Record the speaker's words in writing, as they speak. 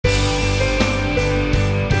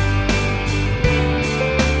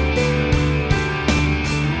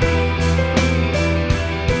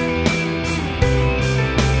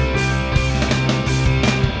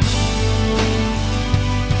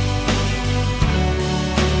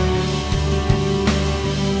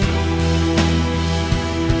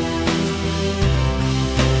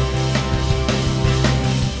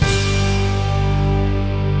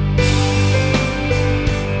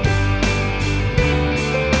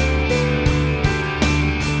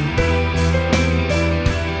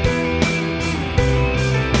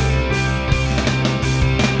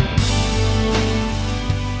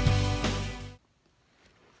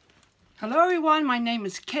everyone, my name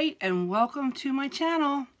is Kate and welcome to my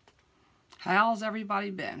channel. How's everybody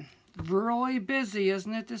been? Really busy,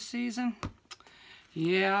 isn't it, this season?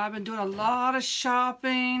 Yeah, I've been doing a lot of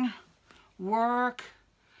shopping, work,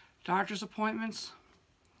 doctor's appointments.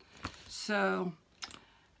 So,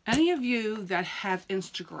 any of you that have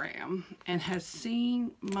Instagram and has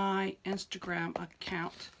seen my Instagram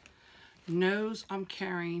account knows I'm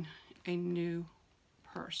carrying a new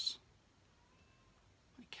purse.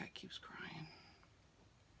 My cat keeps crying.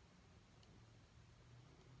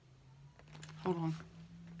 Hold on.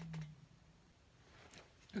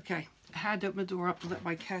 Okay, I had to open the door up to let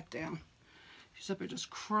my cat down. She's up here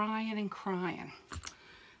just crying and crying.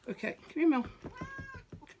 Okay, come here, Mel. Come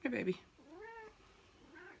here, baby.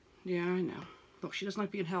 Yeah, I know. Look, she doesn't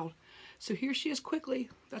like being held. So here she is quickly.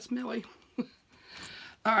 That's Millie.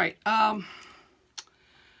 All right.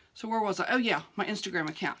 So where was I? Oh, yeah, my Instagram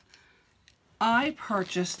account. I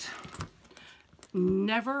purchased,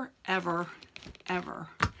 never, ever, ever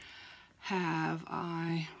have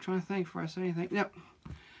I'm trying to think before I say anything.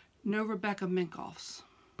 No Rebecca Minkoffs.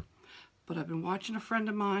 But I've been watching a friend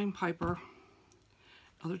of mine, Piper,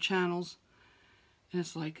 other channels, and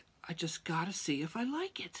it's like, I just gotta see if I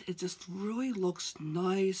like it. It just really looks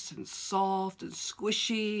nice and soft and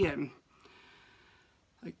squishy and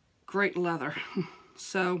like great leather.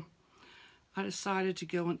 So I decided to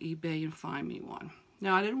go on eBay and find me one.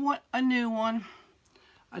 Now I didn't want a new one.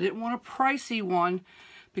 I didn't want a pricey one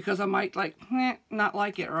because I might not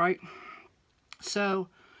like it, right? So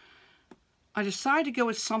I decided to go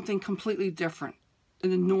with something completely different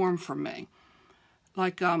than the norm for me.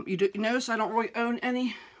 Like you notice I don't really own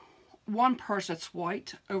any. One purse that's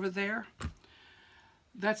white over there.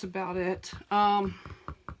 That's about it. And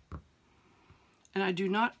I do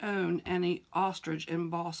not own any ostrich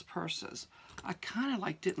embossed purses. I kind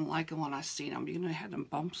of didn't like them when I seen them. You know, they had them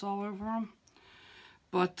bumps all over them.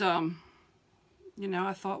 But you know,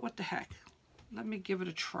 I thought, what the heck? Let me give it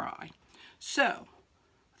a try. So,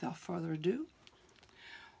 without further ado,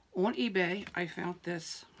 on eBay I found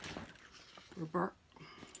this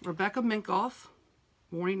Rebecca Minkoff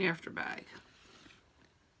morning after bag.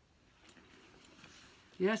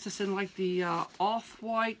 Yes, it's in like the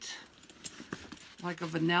off-white, like a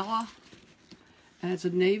vanilla, and it's a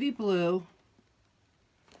navy blue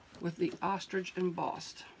with the ostrich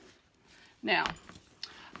embossed. Now,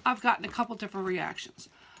 I've gotten a couple different reactions.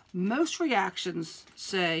 Most reactions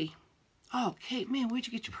say, oh, Kate, man, where'd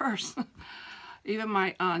you get your purse? Even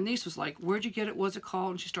my niece was like, where'd you get it? What's it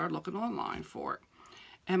called? And she started looking online for it.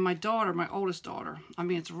 And my daughter, my oldest daughter, I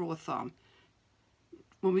mean, it's a rule of thumb.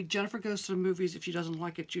 When Jennifer goes to the movies, if she doesn't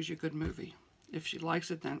like it, choose a good movie. If she likes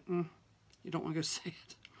it, then you don't want to go see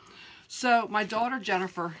it. So my daughter,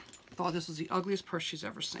 Jennifer, thought this was the ugliest purse she's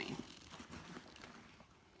ever seen.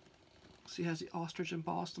 See, it has the ostrich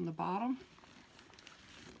embossed on the bottom.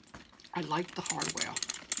 I like the hardware.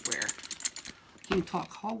 You can talk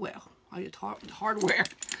hardware. I talk hardware.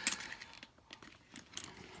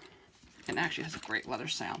 And actually has a great leather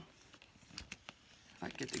sound. If I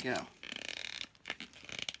get to go.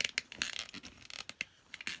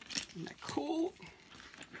 Isn't that cool?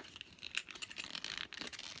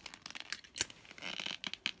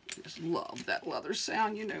 I just love that leather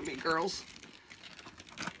sound. You know me, girls.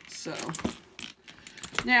 So,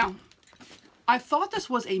 now, I thought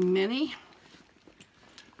this was a mini.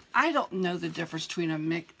 I don't know the difference between a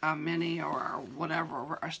mini or whatever,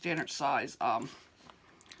 or a standard size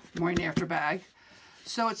morning after bag.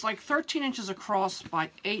 So it's like 13 inches across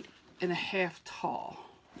by 8.5 tall,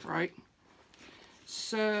 right?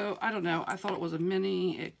 So I don't know. I thought it was a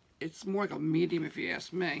mini. It's more like a medium if you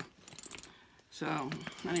ask me. So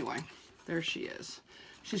anyway, there she is.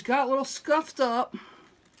 She's got a little scuffed up.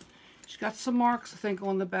 She's got some marks, I think,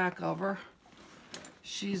 on the back of her.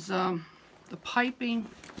 She's the piping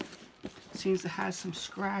seems to have some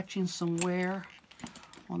scratching, some wear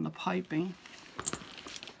on the piping.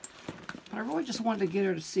 But I really just wanted to get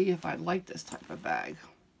her to see if I like this type of bag.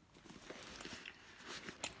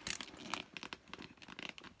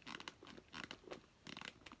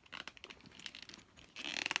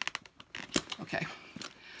 Okay.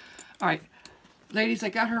 All right. Ladies, I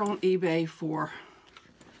got her on eBay for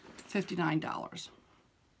 $59.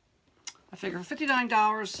 I figure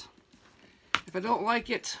 $59, if I don't like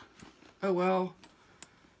it, oh well.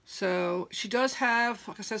 So she does have,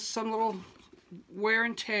 like I said, some little wear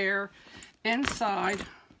and tear inside.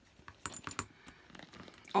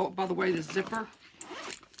 Oh, by the way, the zipper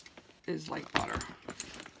is like butter.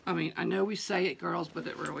 I mean, I know we say it, girls, but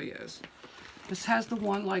it really is. This has the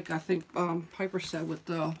one, like I think Piper said, with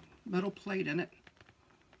the metal plate in it.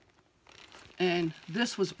 And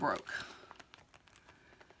this was broke.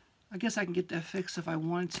 I guess I can get that fixed if I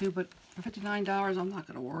wanted to, but for $59, I'm not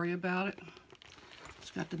going to worry about it.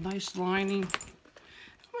 It's got the nice lining. It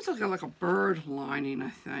almost looks like a bird lining, I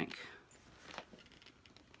think.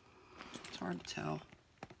 It's hard to tell.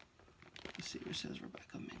 Let's see, it says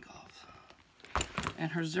Rebecca Minkoff. And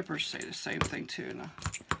her zippers say the same thing too. Now,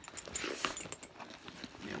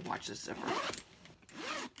 yeah, watch this zipper.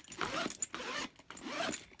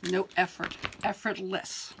 No effort.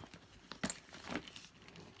 Effortless.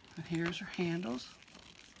 And here's her handles.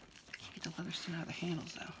 Get the leather stain out of the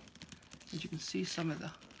handles though. As you can see some of the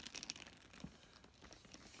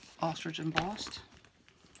ostrich embossed.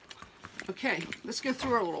 Okay, let's go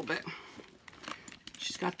through her a little bit.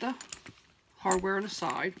 She's got the hardware on the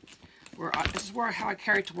side. This is how I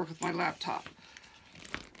carry it to work with my laptop.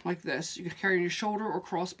 Like this. You can carry it on your shoulder or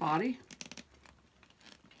crossbody.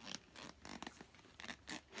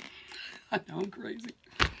 I know, I'm crazy.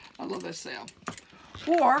 I love that sound.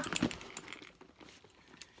 Or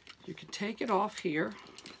you can take it off here,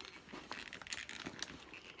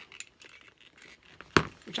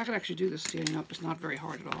 which I could actually do this standing up. It's not very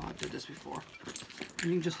hard at all. I did this before.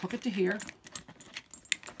 And you can just hook it to here.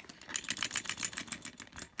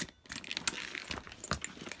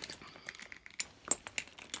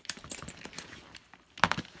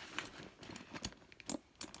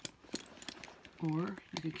 Or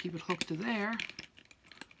you can keep it hooked to there.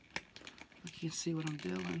 You can't see what I'm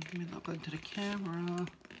doing. Let me look into the camera.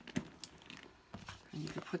 And you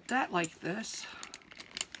can put that like this.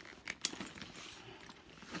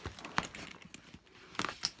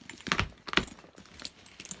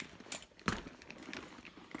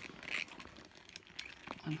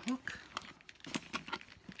 Unhook.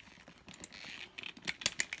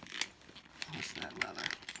 What's that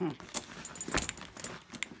leather?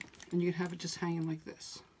 And you can have it just hanging like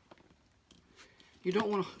this. You don't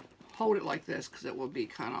want to hold it like this because it will be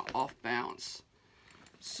kind of off balance.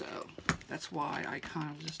 So that's why I kind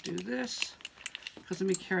of just do this. Because let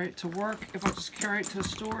me carry it to work. If I just carry it to a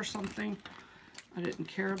store or something, I didn't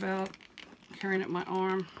care about carrying it in my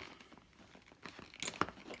arm.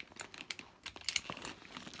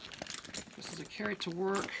 Just as I carry it to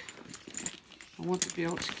work, I want to be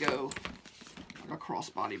able to go like a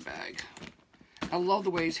crossbody bag. I love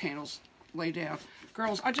the way these handles lay down.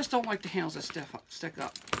 Girls, I just don't like the handles that stick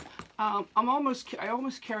up. I almost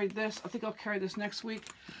carried this. I think I'll carry this next week.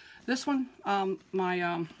 This one,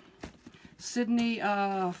 my Sydney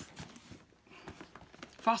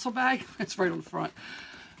fossil bag. It's right on the front.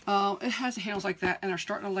 It has handles like that, and they're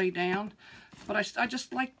starting to lay down. But I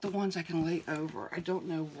just like the ones I can lay over. I don't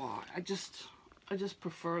know why. I just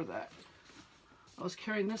prefer that. I was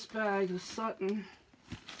carrying this bag, the Sutton,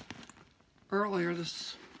 earlier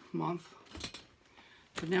this month,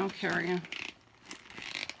 but now I'm carrying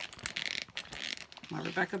my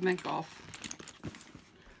Rebecca Minkoff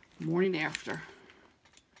Morning After,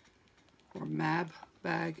 or MAB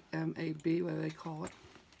bag, M-A-B, what do they call it.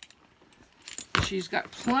 She's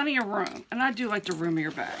got plenty of room, and I do like the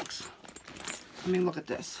roomier bags. I mean, look at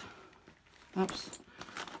this. Oops,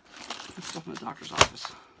 that's stuff in the doctor's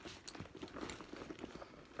office.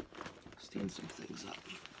 Stand some things up.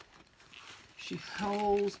 She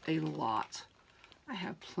holds a lot. I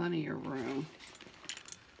have plenty of room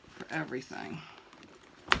for everything.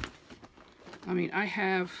 I mean, I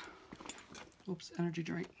have, oops, energy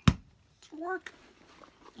drink. It's for work.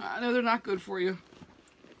 I know they're not good for you.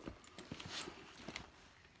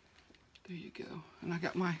 There you go. And I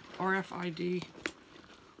got my RFID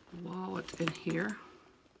wallet in here.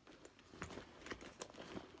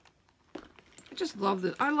 I just love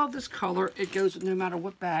this. I love this color. It goes no matter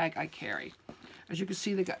what bag I carry. As you can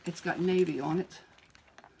see, it's got navy on it.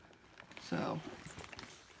 So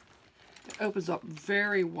it opens up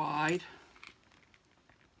very wide.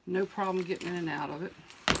 No problem getting in and out of it.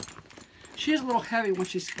 She is a little heavy when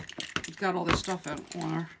she's got all this stuff on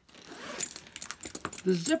her.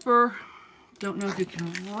 The zipper, don't know if you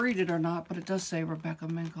can read it or not, but it does say Rebecca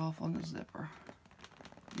Minkoff on the zipper.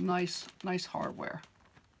 Nice, nice hardware.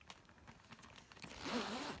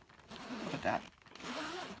 Look at that.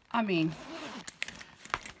 I mean,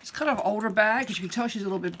 it's kind of an older bag, because you can tell she's a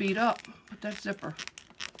little bit beat up. But that zipper.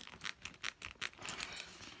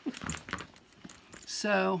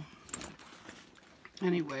 So,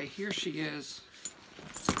 anyway, here she is.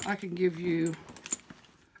 I can give you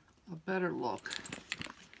a better look.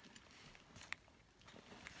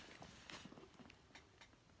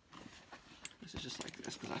 This is just like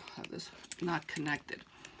this, because I have this not connected.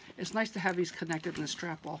 It's nice to have these connected and the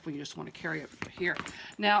strap off when you just want to carry it here.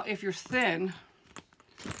 Now, if you're thin,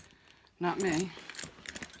 not me,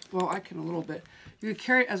 well, I can a little bit, you can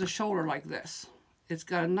carry it as a shoulder like this. it's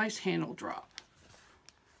got a nice handle drop,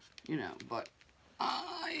 you know, but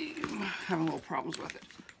I'm having little problems with it.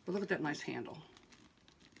 But look at that nice handle.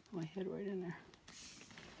 My head right in there.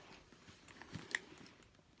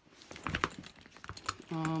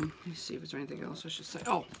 Let me see if there's anything else I should say.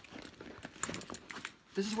 Oh,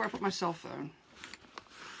 this is where I put my cell phone.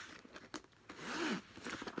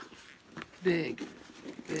 Big,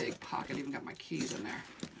 big pocket. Even got my keys in there.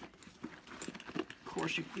 Of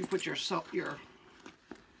course, you put your 6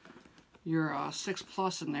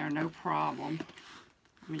 Plus in there, no problem.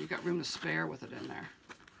 I mean, you got room to spare with it in there.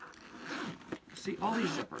 See, all these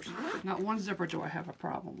zippers. Not one zipper do I have a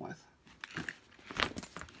problem with.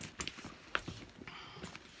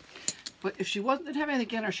 But if she didn't have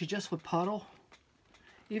anything in her, she just would puddle.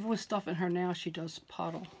 Even with stuff in her now, she does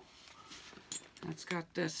puddle. And it's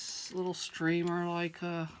got this little streamer like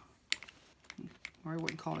or I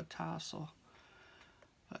wouldn't call it a tassel.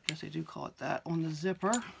 I guess they do call it that on the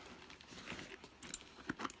zipper.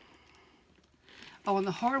 Oh, and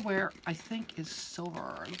the hardware, I think, is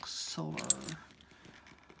silver. It looks silver.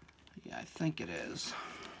 Yeah, I think it is.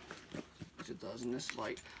 It does in this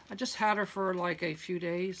light. I just had her for like a few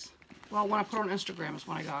days. Well, when I put her on Instagram is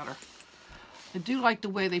when I got her. I do like the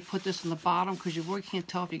way they put this in the bottom because you really can't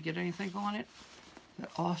tell if you get anything on it.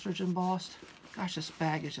 That ostrich embossed. Gosh, this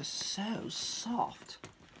bag is just so soft.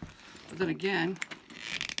 But then again,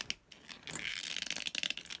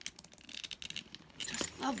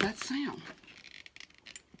 just love that sound.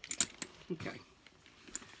 Okay,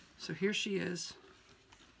 so here she is,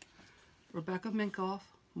 Rebecca Minkoff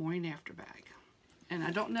Morning After Bag. And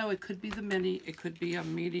I don't know, it could be the mini, it could be a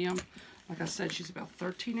medium. Like I said, she's about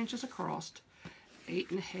 13 inches across,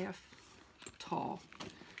 8.5 tall.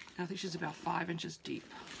 And I think she's about 5 inches deep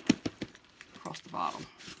across the bottom,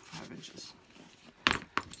 5 inches.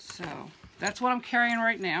 So that's what I'm carrying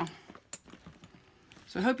right now.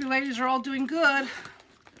 So I hope you ladies are all doing good.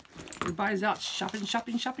 Everybody's out shopping,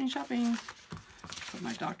 shopping, shopping, shopping. Put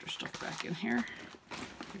my doctor stuff back in here.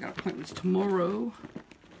 I got appointments tomorrow.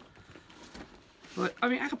 But, I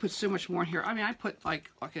mean, I could put so much more in here. I mean, I put, like,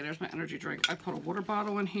 okay, there's my energy drink. I put a water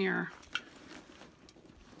bottle in here.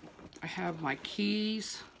 I have my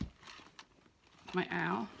keys. My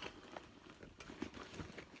owl.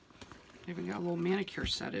 Even got a little manicure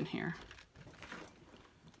set in here.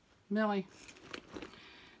 Millie.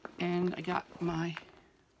 And I got my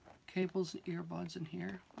cables and earbuds in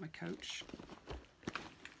here, my coach.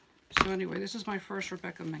 So anyway, this is my first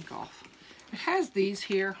Rebecca Minkoff. It has these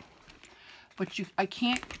here, but I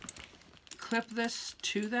can't clip this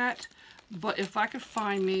to that. But if I could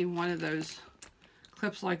find me one of those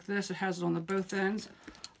clips like this, it has it on the both ends,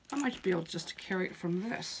 I might be able just to carry it from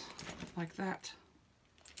this, like that.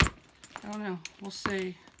 I don't know, we'll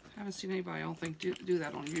see. I haven't seen anybody, I don't think, do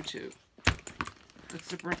that on YouTube. Let's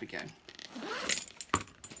zip her up again.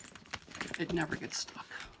 It never gets stuck.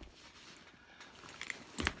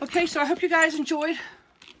 Okay, so I hope you guys enjoyed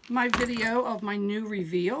my video of my new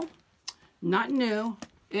reveal. Not new,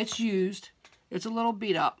 it's used. It's a little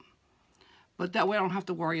beat up, but that way I don't have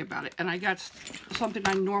to worry about it. And I got something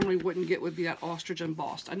I normally wouldn't get, would be that ostrich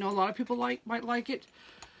embossed. I know a lot of people might like it,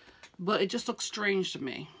 but it just looks strange to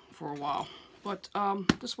me for a while. But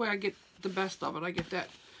this way I get the best of it. I get that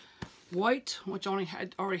white, which I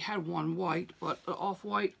already had one white, but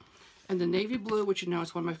off-white. And the navy blue, which you know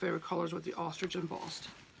is one of my favorite colors, with the ostrich embossed.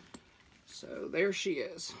 So there she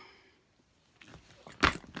is.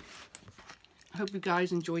 I hope you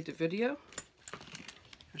guys enjoyed the video.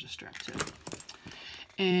 There's a strap too.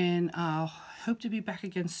 And I hope to be back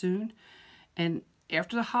again soon. And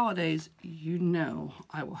after the holidays, you know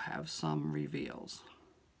I will have some reveals.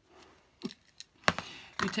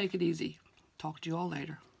 You take it easy. Talk to you all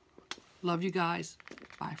later. Love you guys.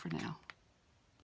 Bye for now.